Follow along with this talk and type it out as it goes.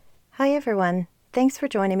Hi, everyone. Thanks for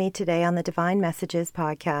joining me today on the Divine Messages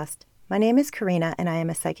podcast. My name is Karina, and I am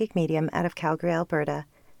a psychic medium out of Calgary, Alberta.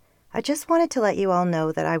 I just wanted to let you all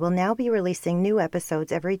know that I will now be releasing new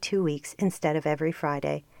episodes every 2 weeks instead of every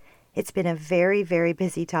Friday. It's been a very, very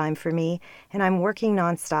busy time for me, and I'm working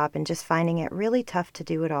nonstop and just finding it really tough to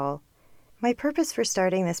do it all. My purpose for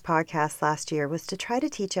starting this podcast last year was to try to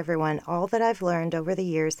teach everyone all that I've learned over the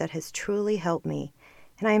years that has truly helped me.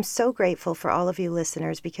 And I am so grateful for all of you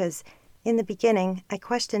listeners because in the beginning, I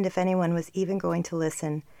questioned if anyone was even going to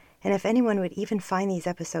listen and if anyone would even find these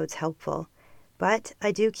episodes helpful. But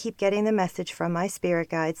I do keep getting the message from my spirit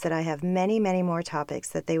guides that I have many, many more topics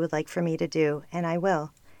that they would like for me to do, and I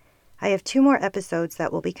will. I have 2 more episodes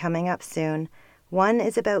that will be coming up soon. One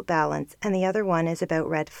is about balance and the other one is about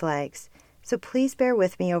red flags. So please bear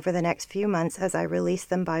with me over the next few months as I release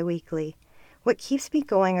them bi-weekly. What keeps me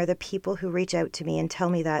going are the people who reach out to me and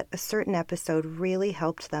tell me that a certain episode really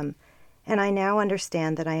helped them, and I now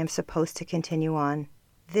understand that I am supposed to continue on.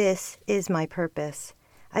 This is my purpose.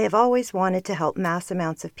 I have always wanted to help mass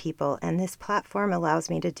amounts of people, and this platform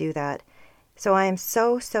allows me to do that. So I am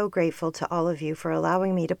so grateful to all of you for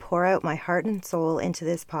allowing me to pour out my heart and soul into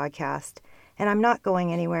this podcast. And I'm not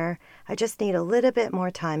going anywhere. I just need a little bit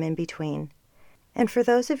more time in between. And for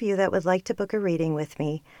those of you that would like to book a reading with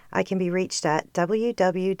me, I can be reached at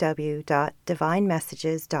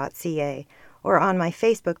www.divinemessages.ca or on my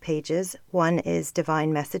Facebook pages. One is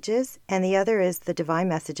Divine Messages and the other is the Divine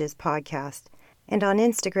Messages Podcast. And on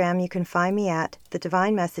Instagram, you can find me at the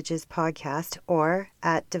Divine Messages Podcast or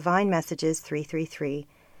at Divine Messages 333.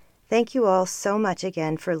 Thank you all so much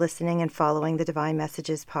again for listening and following the Divine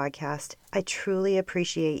Messages Podcast. I truly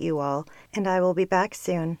appreciate you all, and I will be back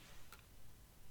soon.